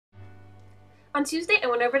On Tuesday, I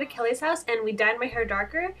went over to Kelly's house and we dyed my hair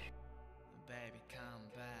darker.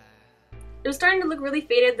 It was starting to look really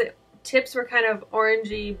faded. The tips were kind of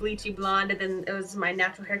orangey, bleachy blonde, and then it was my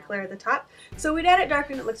natural hair color at the top. So we dyed it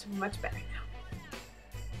darker and it looks much better now.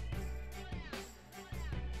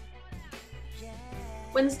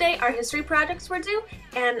 Wednesday, our history projects were due,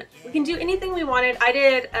 and we can do anything we wanted. I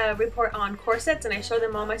did a report on corsets, and I showed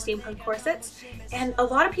them all my steampunk corsets, and a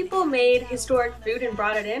lot of people made historic food and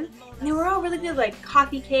brought it in, and they were all really good, like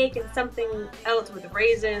coffee cake and something else with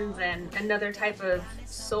raisins and another type of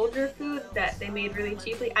soldier food that they made really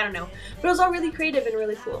cheaply. I don't know, but it was all really creative and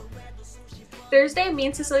really cool. Thursday, me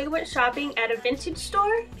and Cecilia went shopping at a vintage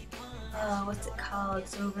store. What's it called?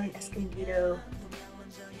 It's over in Escondido.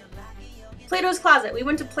 Plato's Closet. We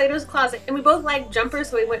went to Plato's Closet and we both liked jumpers,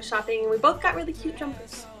 so we went shopping and we both got really cute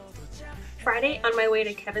jumpers. Friday, on my way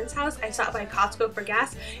to Kevin's house, I stopped by Costco for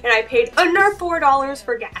gas and I paid under $4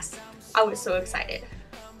 for gas. I was so excited.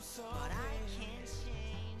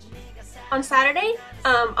 On Saturday,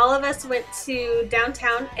 all of us went to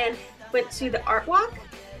downtown and went to the art walk.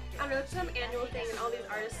 I don't know, it's some annual thing and all these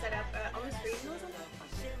artists set up on the street.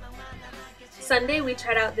 Sunday, we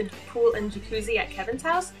tried out the pool and jacuzzi at Kevin's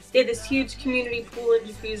house. They had this huge community pool and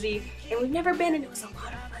jacuzzi, and we've never been, and it was a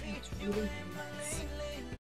lot of fun. It was really